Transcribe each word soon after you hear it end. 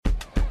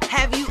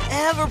Have you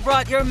ever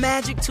brought your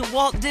magic to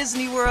Walt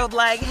Disney World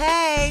like,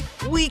 hey,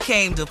 we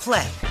came to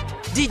play?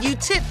 Did you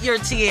tip your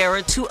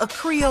tiara to a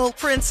Creole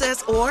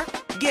princess or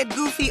get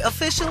goofy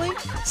officially?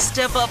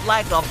 Step up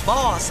like a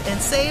boss and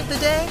save the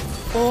day?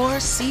 Or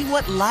see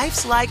what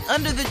life's like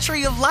under the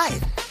tree of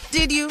life?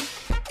 Did you?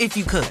 If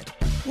you could.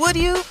 Would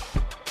you?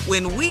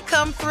 When we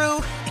come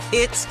through,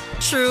 it's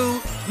true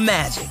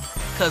magic.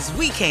 'Cause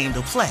we came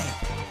to play.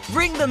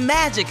 Bring the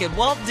magic at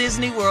Walt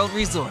Disney World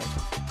Resort.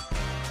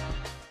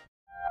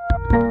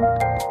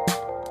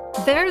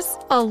 There's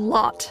a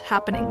lot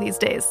happening these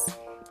days,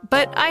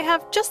 but I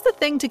have just the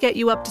thing to get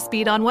you up to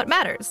speed on what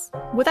matters,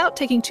 without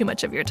taking too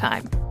much of your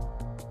time.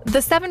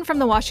 The 7 from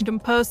the Washington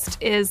Post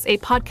is a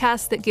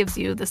podcast that gives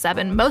you the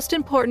 7 most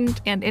important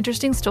and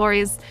interesting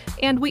stories,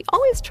 and we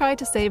always try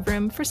to save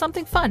room for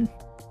something fun.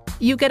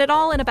 You get it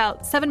all in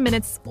about 7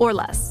 minutes or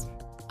less.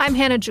 I'm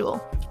Hannah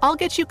Jewell. I'll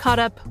get you caught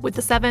up with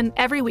the 7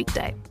 every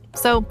weekday.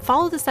 So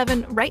follow the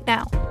 7 right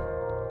now.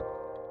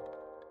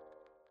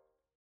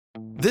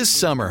 This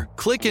summer,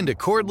 click into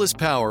cordless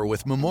power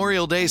with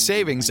Memorial Day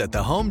savings at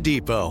the Home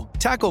Depot.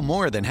 Tackle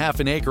more than half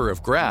an acre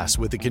of grass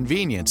with the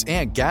convenience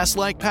and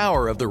gas-like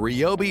power of the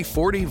Ryobi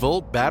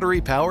 40-volt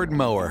battery-powered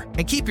mower.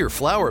 And keep your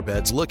flower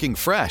beds looking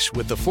fresh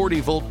with the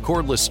 40-volt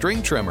cordless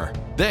string trimmer.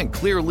 Then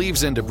clear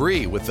leaves and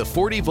debris with the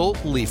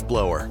 40-volt leaf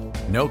blower.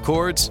 No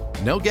cords,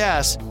 no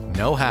gas,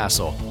 no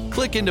hassle.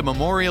 Click into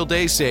Memorial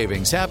Day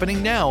savings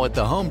happening now at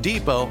the Home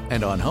Depot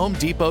and on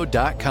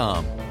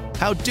HomeDepot.com.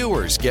 How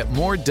doers get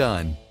more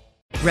done.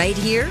 Right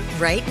here,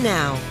 right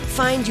now.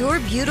 Find your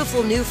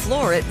beautiful new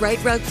floor at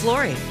Rite Rug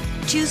Flooring.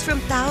 Choose from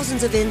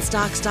thousands of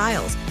in-stock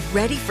styles,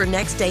 ready for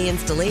next day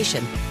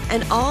installation,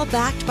 and all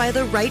backed by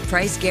the right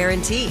price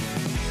guarantee.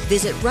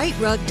 Visit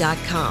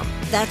riterug.com.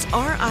 That's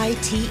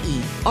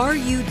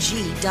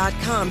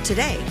RITERUG.com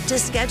today to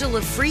schedule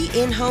a free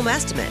in-home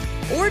estimate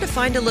or to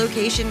find a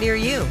location near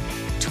you.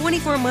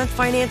 24-month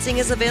financing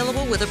is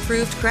available with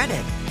approved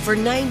credit. For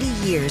 90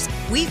 years,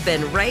 we've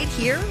been right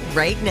here,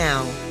 right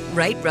now.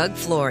 Rite Rug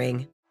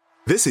Flooring.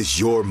 This is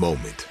your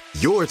moment,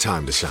 your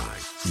time to shine,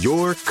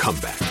 your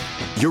comeback.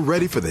 You're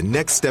ready for the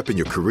next step in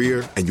your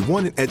career, and you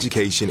want an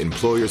education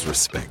employers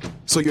respect.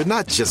 So you're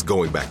not just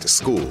going back to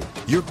school,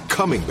 you're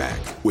coming back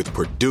with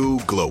Purdue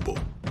Global.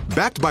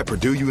 Backed by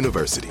Purdue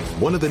University,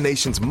 one of the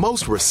nation's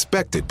most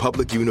respected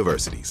public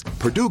universities,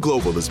 Purdue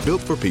Global is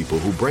built for people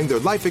who bring their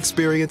life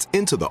experience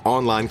into the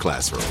online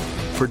classroom.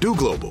 Purdue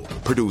Global,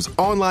 Purdue's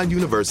online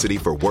university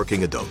for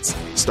working adults.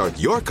 Start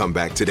your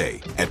comeback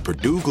today at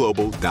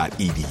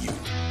purdueglobal.edu.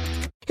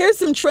 Here's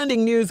some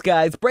trending news,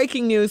 guys.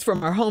 Breaking news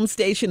from our home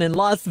station in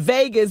Las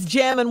Vegas,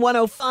 Jammin'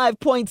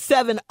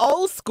 105.7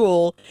 Old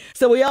School.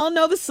 So we all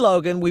know the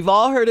slogan. We've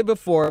all heard it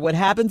before. What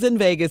happens in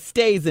Vegas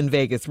stays in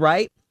Vegas,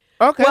 right?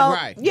 Okay. Well,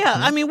 right. Yeah,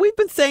 I mean, we've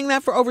been saying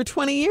that for over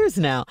 20 years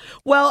now.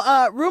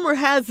 Well, rumor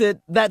has it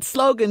that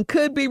slogan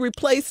could be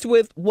replaced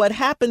with what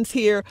happens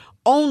here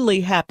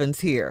only happens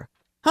here.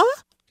 Huh?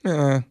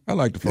 I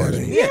like the first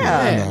one.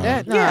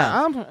 Yeah.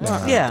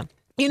 Yeah.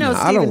 You know,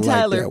 Steven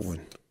Tyler. Like that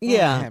one.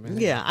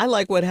 Yeah. I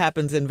like what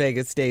happens in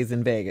Vegas stays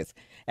in Vegas,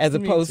 as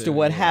opposed to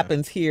what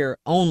happens here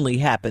only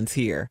happens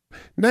here.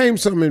 Name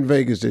something in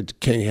Vegas that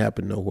can't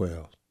happen nowhere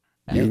else.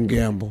 You can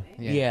gamble.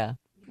 Yeah.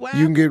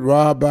 You can get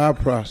robbed by a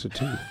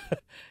prostitute.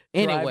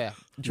 Anywhere.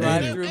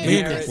 Drive-through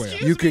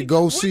marriage. You could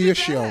go see a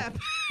show.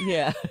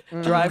 Yeah.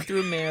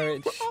 Drive-through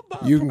marriage.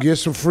 You can get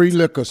some free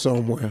liquor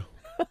somewhere.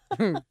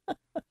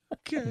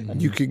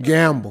 You could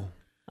gamble.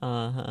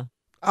 Uh-huh.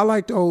 I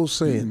like the old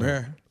saying,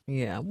 man.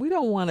 Yeah, we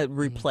don't want to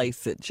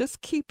replace it.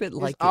 Just keep it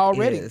like it's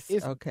already, it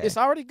is. It's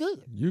already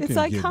good. You it's can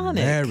iconic.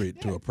 get married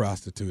to a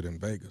prostitute in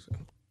Vegas.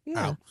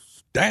 Yeah.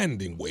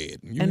 Outstanding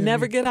wedding. And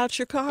never get out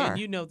your car. And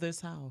you know this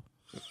how?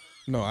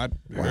 No, I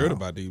heard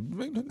about these.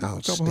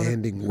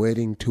 Outstanding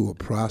wedding to a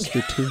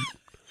prostitute.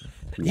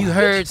 You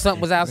heard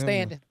something was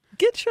outstanding?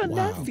 Get your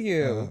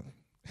nephew.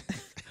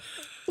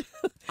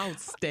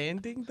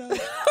 Outstanding, though?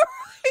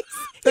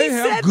 They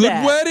have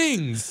good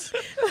weddings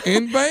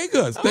in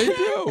Vegas. They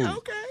do.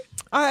 Okay.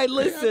 All right,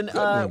 listen,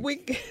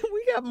 we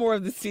got more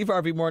of the Steve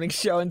Harvey Morning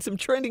Show and some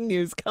trending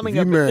news coming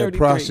up at 33. If you marry a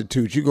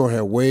prostitute, you're going to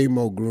have way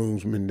more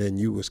groomsmen than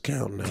you was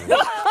counting on.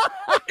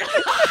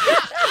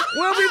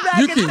 We'll be back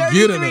You in can 33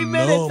 get an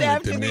minutes annulment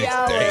after the the next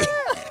hour. day.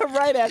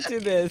 Right after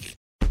this.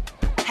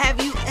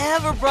 Have you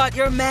ever brought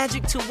your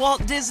magic to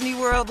Walt Disney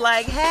World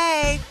like,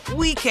 hey,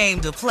 we came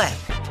to play?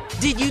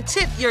 Did you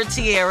tip your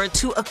tiara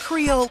to a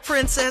Creole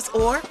princess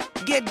or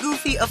get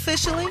goofy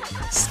officially?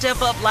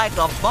 Step up like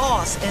a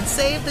boss and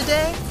save the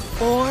day?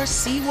 Or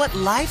see what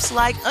life's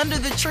like under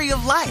the tree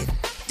of life?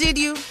 Did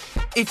you?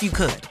 If you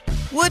could.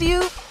 Would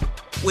you?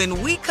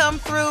 When we come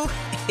through,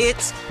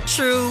 it's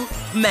true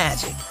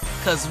magic.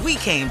 'Cause we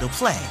came to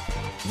play.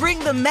 Bring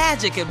the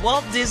magic at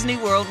Walt Disney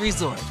World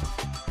Resort.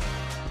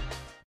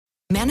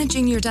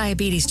 Managing your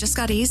diabetes just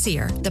got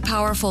easier. The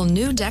powerful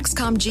new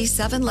Dexcom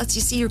G7 lets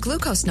you see your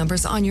glucose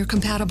numbers on your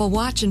compatible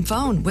watch and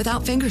phone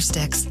without finger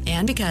sticks.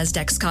 And because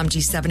Dexcom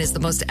G7 is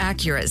the most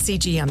accurate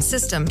CGM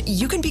system,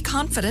 you can be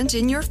confident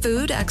in your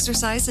food,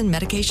 exercise, and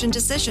medication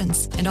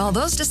decisions. And all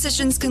those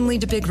decisions can lead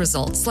to big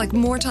results like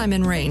more time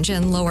in range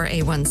and lower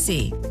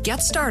A1C.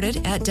 Get started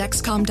at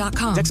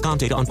Dexcom.com. Dexcom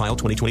data on file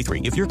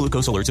 2023. If your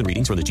glucose alerts and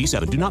readings from the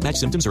G7 do not match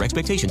symptoms or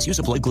expectations, use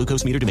a blood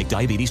glucose meter to make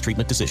diabetes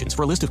treatment decisions.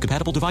 For a list of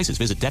compatible devices,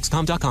 visit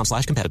Dexcom.com/compatibility.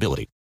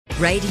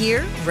 Right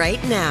here,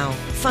 right now.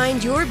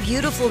 Find your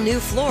beautiful new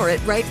floor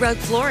at Right Rug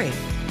Flooring.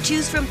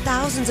 Choose from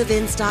thousands of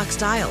in-stock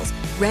styles,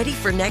 ready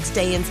for next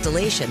day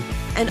installation,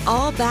 and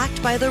all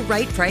backed by the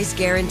right price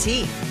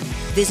guarantee.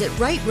 Visit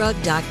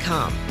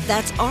rightrug.com.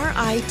 That's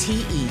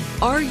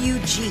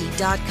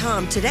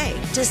RITERUG.com today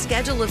to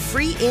schedule a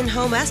free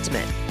in-home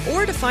estimate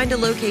or to find a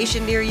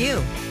location near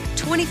you.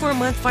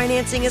 24-month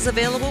financing is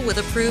available with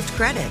approved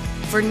credit.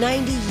 For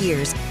 90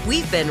 years,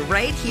 we've been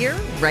right here,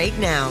 right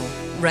now.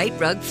 Right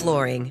Rug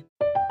Flooring.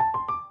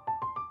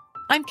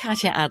 I'm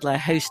Katya Adler,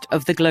 host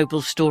of The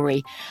Global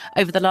Story.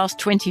 Over the last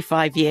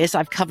 25 years,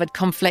 I've covered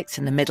conflicts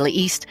in the Middle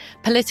East,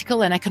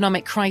 political and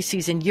economic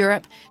crises in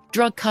Europe,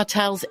 drug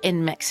cartels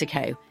in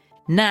Mexico.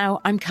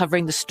 Now I'm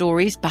covering the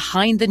stories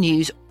behind the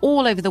news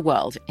all over the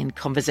world in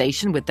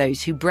conversation with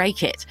those who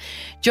break it.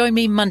 Join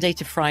me Monday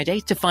to Friday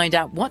to find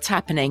out what's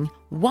happening,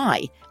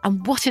 why,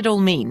 and what it all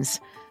means.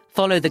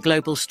 Follow The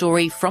Global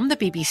Story from the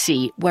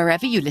BBC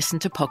wherever you listen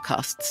to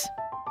podcasts.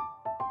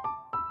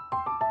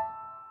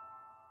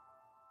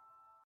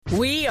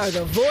 We are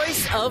the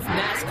voice of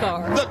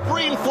NASCAR. The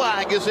green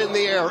flag is in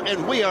the air,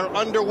 and we are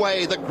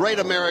underway. The Great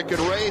American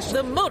Race.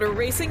 The Motor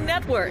Racing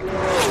Network.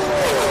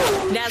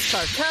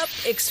 NASCAR Cup,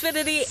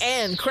 Xfinity,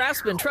 and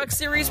Craftsman Truck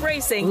Series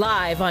Racing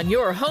live on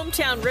your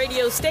hometown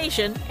radio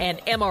station and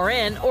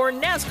MRN or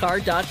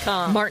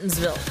NASCAR.com.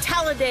 Martinsville,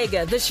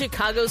 Talladega, the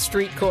Chicago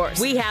Street Course.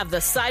 We have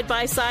the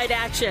side-by-side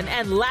action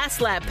and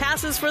last lap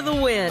passes for the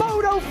win.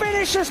 Photo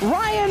finishes.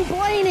 Ryan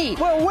Blaney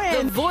will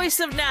win. The voice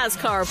of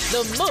NASCAR,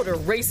 the Motor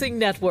Racing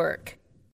Network.